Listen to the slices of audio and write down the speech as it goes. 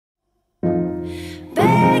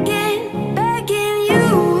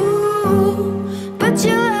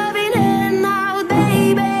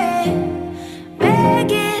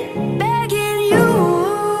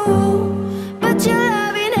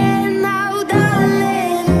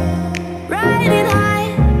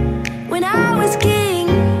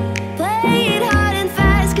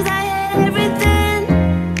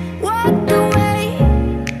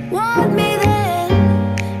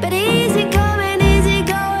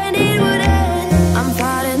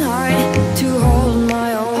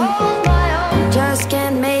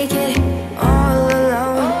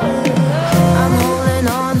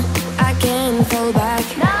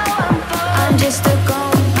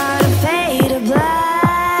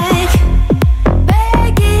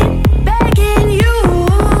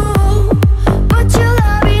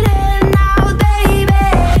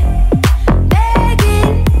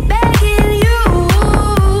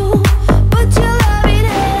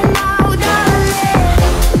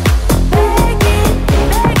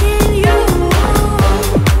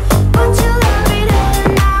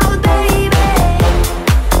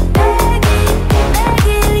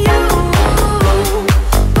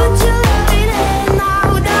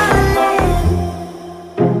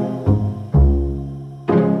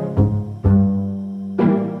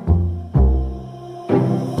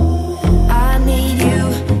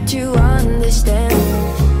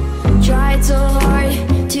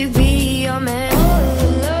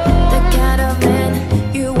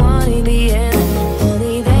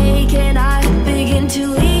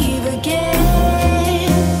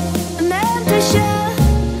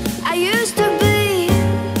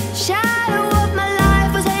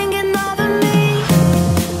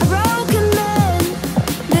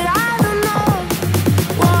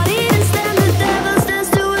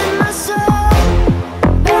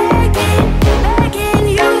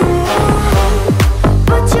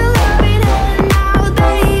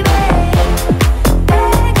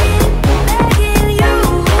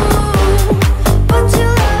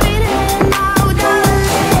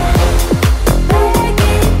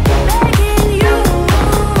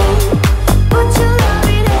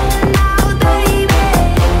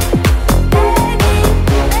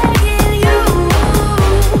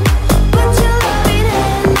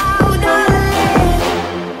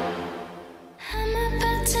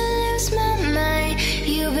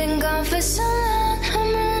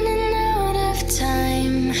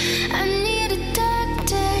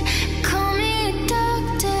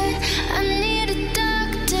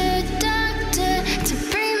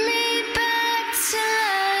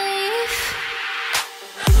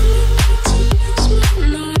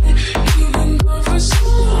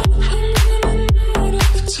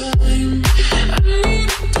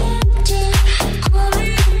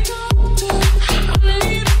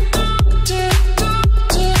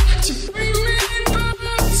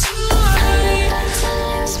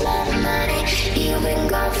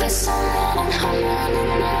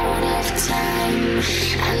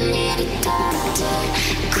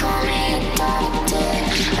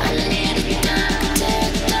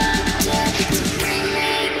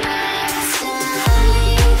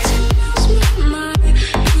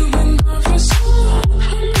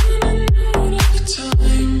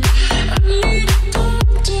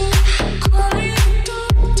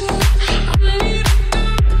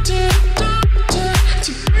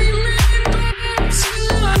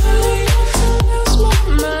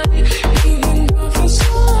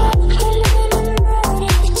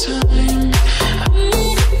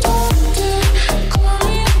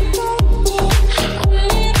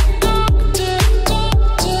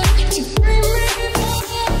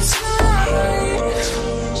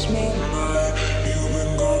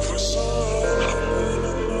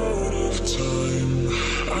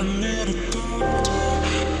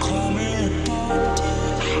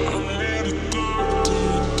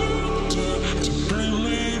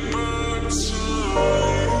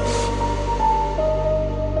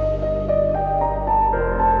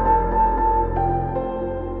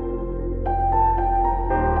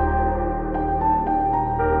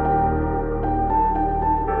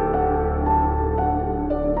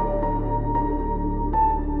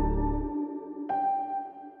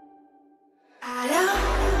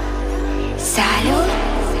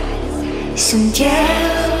숨겨온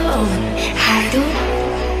하루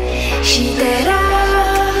시대로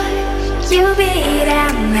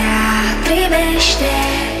유일한 나 примеште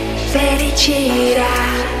felicità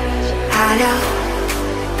Alo,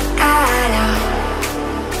 alo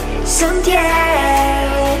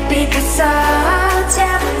Sentiero Picasso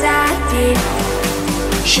темноты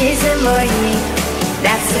씻은 мои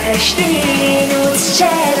낯설지 눈치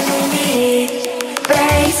черными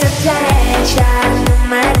Face of flesh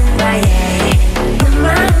눈만 моей 눈만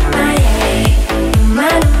моей 눈만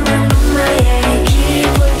моей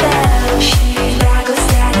기분도 쉬라고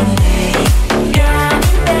사는데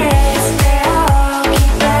가는데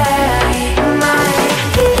preoccupy My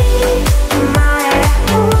heat, my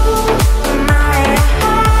ooh, my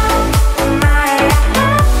heart, my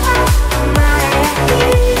heart, my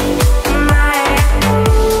heat, my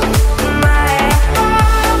ooh, my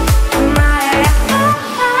heart, my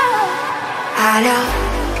heart Alo,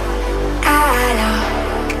 alo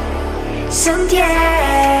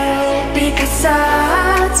Sentiero Picasso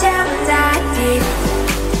темноты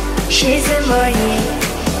씻은 мои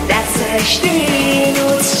낯설지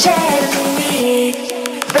눈치 черными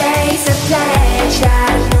Face of flesh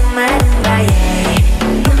눈만 моей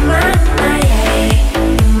눈만 моей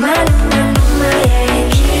눈만 моей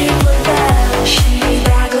기분도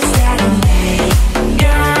쉬라고 사는데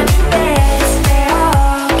가는데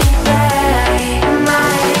preoccupy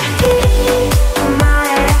My heat,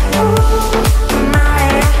 my ooh, my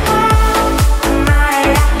heart, my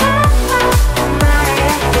heart, my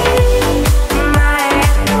heat, my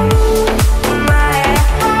ooh, my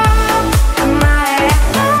heart, my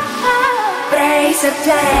heart Brace of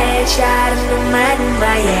pleasure 눈만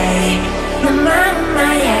моей 눈만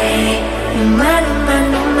모ей 눈만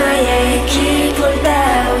모ей 기분도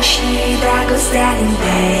쉬라고 사는데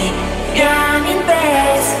가는데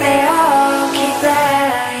preoccupy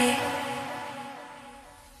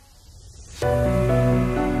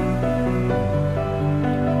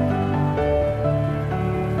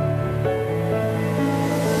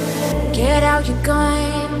Get out your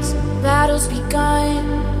guns, battle's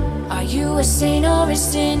begun Are you a saint or a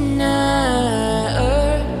sinner?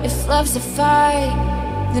 If love's a fight,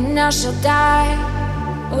 then I shall die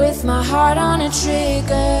With my heart on a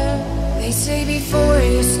trigger They say before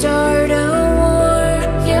you start a war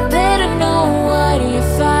You better know what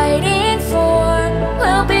you're fighting for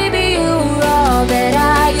Well baby, you're all that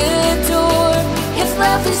I adore If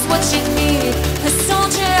love is what you need, a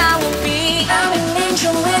soldier I will be I'm an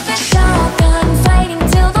angel with a shotgun Fighting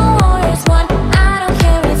till the war is won I don't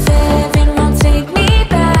care if heaven won't take me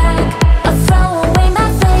back I'll throw away my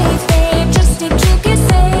faith, babe Just to keep you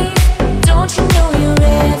safe Don't you know you're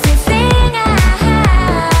everything I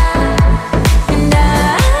have And I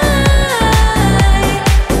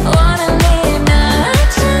wanna live not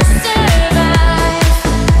just survive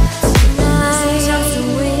Tonight Sometimes to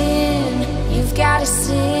win, you've gotta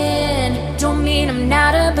sin Don't mean I'm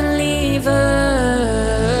not a believer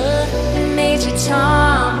Major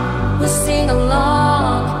Tom will sing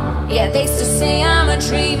along Yeah, they still say I'm a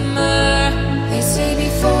dreamer They say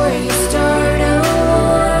before you start a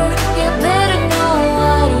war You better know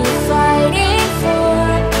what you're fighting for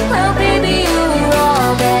Well baby, you're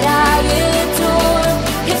all that I adore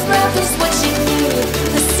If love is what you need,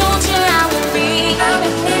 the soldier I will be I'm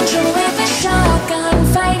an angel with a shotgun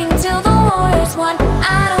Fighting till the war is won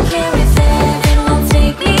I don't care if heaven won't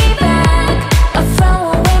take me back I'll throw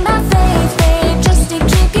away my faith, babe Just to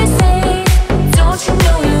keep you safe Don't you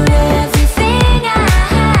know you're everything I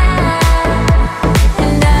have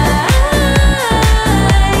And I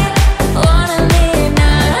wanna live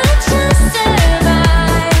not just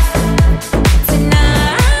survive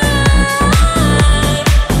Tonight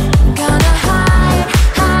Gonna hide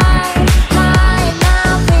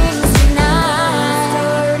my wings tonight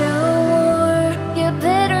Start a war, you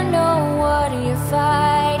better know what you're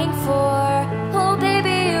fighting for Oh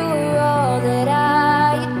baby, you're all that I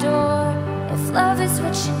adore If love is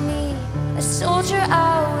what you need, a soldier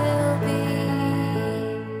I will be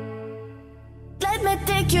Let me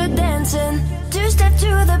take you dancing 2-step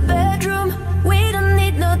to the bedroom We don't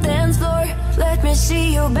need no dance floor Let me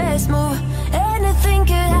see your best move Anything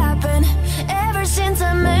could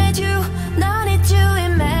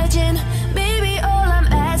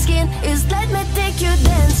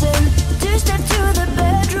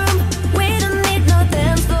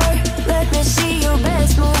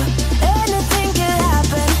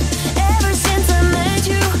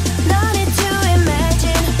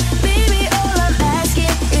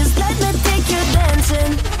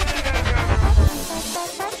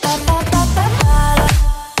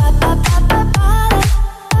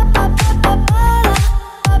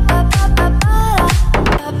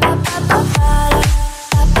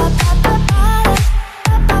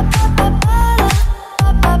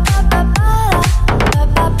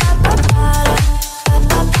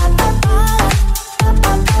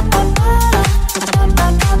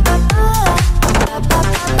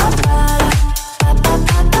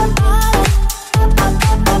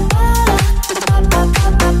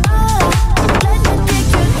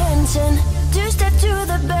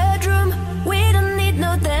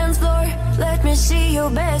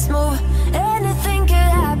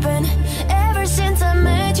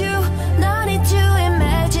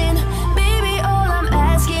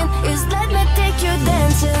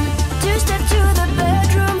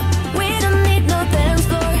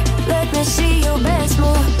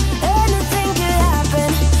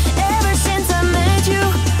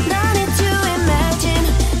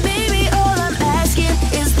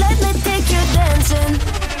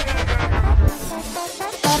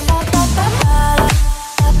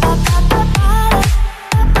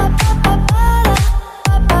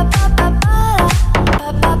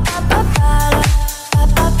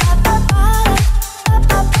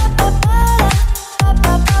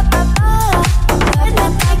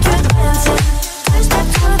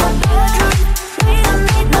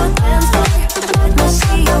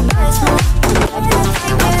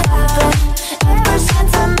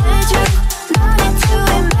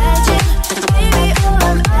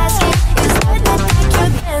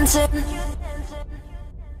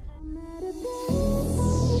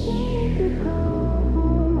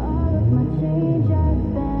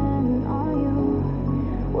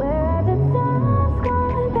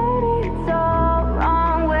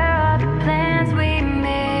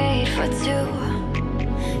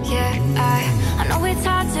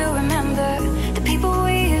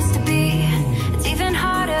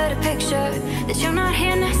not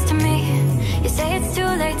here next to me. You say it's too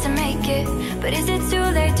late to make it, but is it too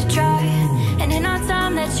late to try? And in our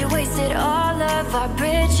time that you wasted, all of our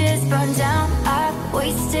bridges burned down. I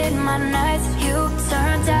wasted my nights, you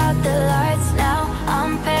turned out the lights. Now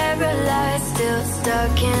I'm paralyzed, still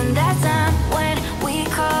stuck in that time when we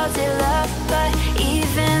called it love. But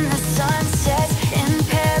even the sun sets in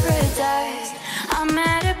paradise. I'm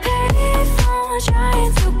at a payphone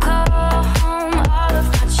trying to call home. All of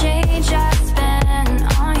my change I spent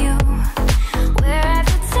on you. Where have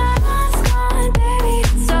the time's gone, baby?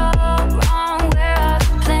 It's all wrong. Where are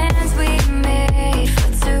the plans we made for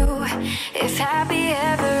two? If happy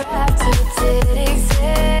ever after did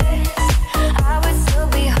exist, I would still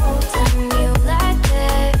be holding you like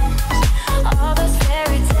this. All those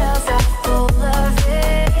fairy tales are full of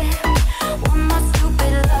it. One more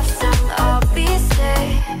stupid love song, I'll be sick.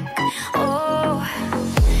 Oh,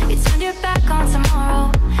 you turned your back on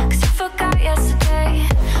tomorrow, 'cause you forgot yesterday.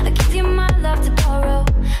 I gave you my love to borrow,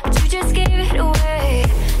 but you just gave it away.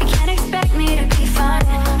 You can't expect me to be fine,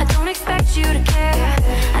 I don't expect you to care.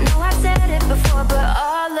 I know I've said it before, but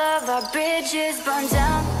all of our bridges burned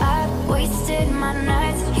down. I wasted my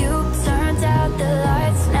nights, you turned out the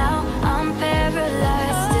lights. Now I'm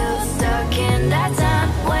paralyzed, still stuck in that time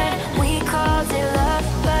when we called it love.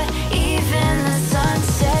 But even the sun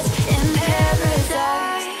sets in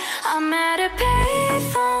paradise. I'm at a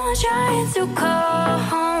payphone trying to call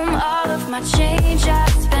home. All of my change I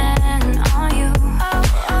spent on you.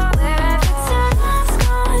 Where have the time's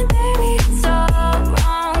gone, baby? It's all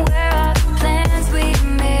wrong. Where are the plans we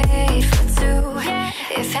made for two?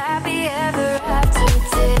 If happy ever after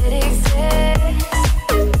did exist,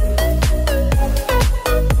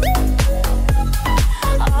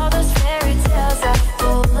 all those fairy tales are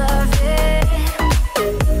full of it.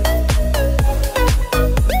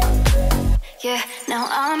 Yeah, now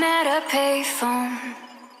I'm at a payphone.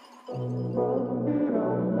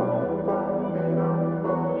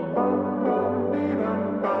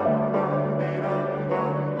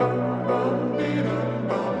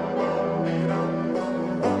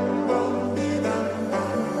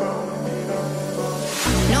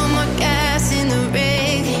 No more gas in the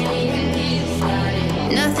rig.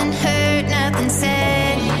 Nothing hurts.